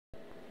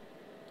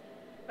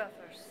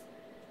buffers.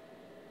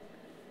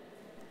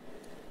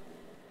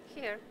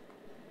 Here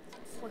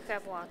we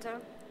have water,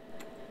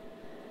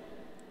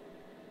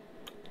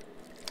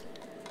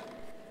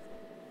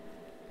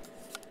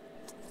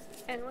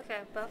 and we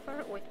have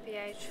buffer with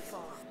pH 4.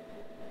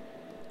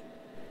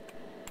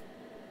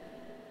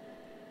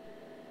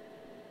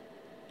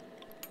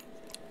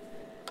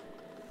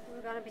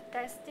 We're going to be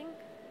testing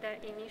the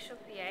initial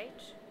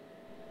pH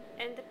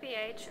and the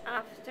pH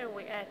after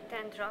we add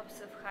 10 drops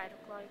of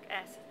hydrochloric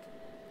acid.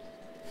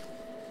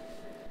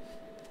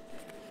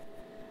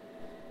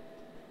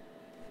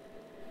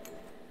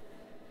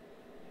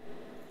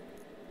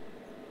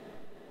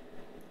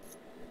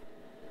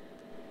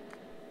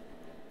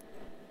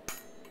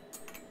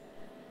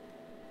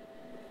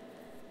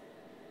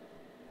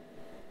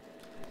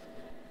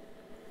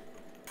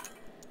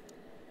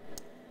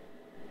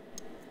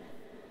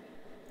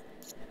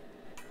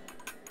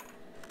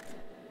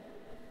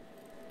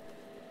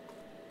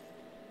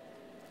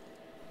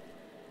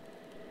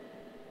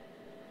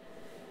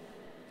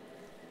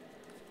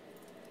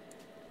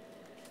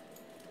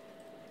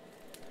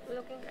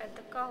 Looking at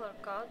the color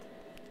code,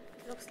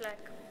 it looks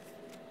like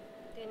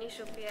the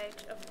initial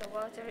pH of the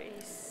water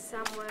is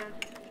somewhere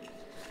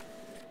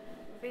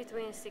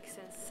between 6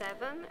 and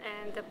 7,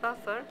 and the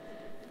buffer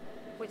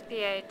with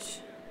pH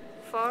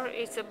 4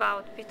 is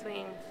about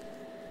between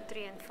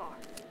 3 and 4.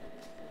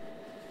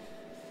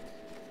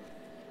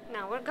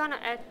 Now we're gonna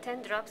add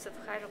 10 drops of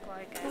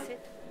hydrochloric acid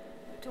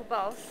to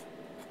both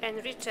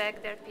and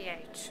recheck their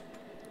pH.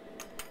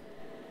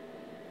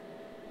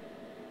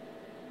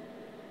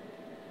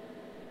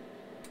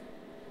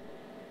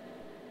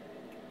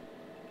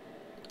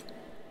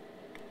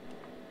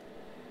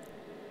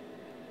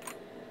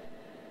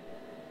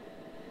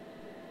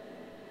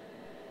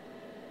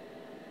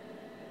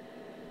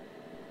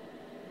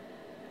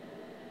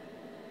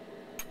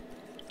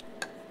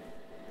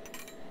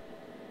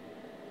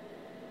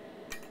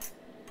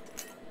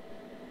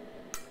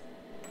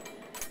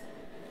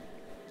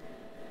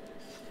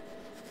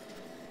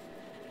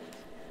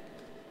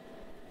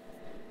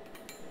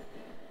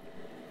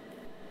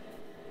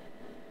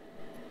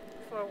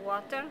 For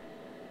water,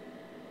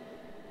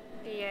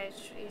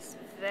 pH is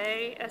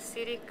very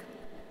acidic,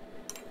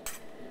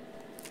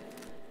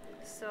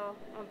 so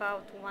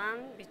about 1,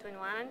 between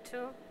 1 and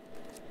 2.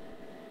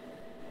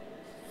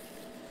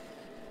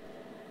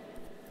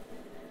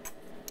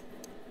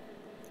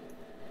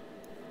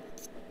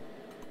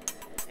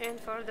 And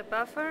for the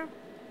buffer,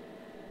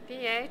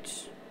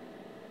 pH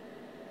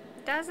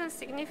doesn't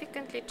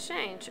significantly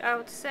change. I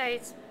would say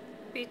it's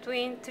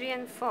between 3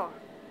 and 4.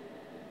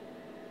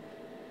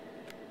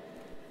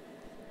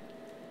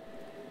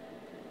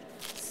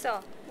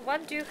 So,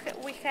 what do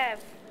we have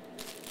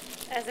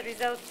as a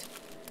result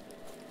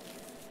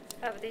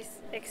of this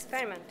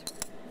experiment?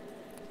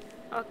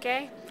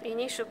 Okay,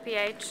 initial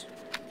pH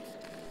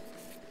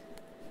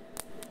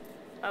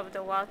of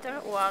the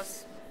water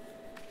was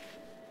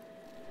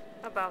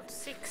about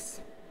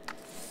 6,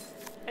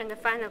 and the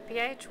final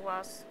pH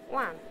was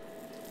 1.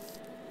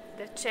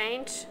 The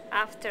change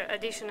after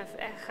addition of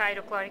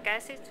hydrochloric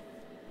acid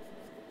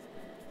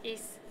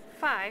is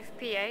 5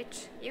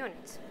 pH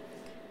units.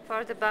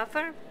 For the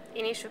buffer,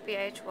 initial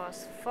pH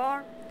was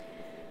 4,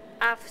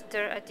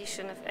 after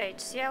addition of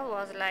HCl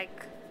was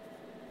like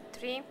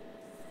 3,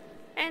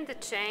 and the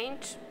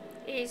change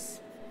is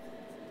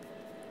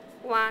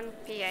 1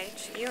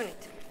 pH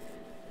unit.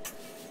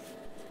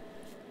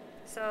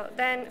 So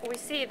then we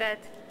see that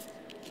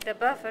the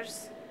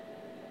buffers,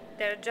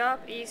 their job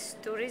is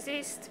to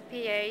resist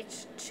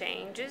pH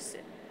changes,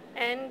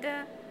 and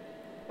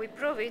we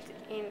prove it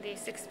in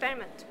this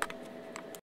experiment.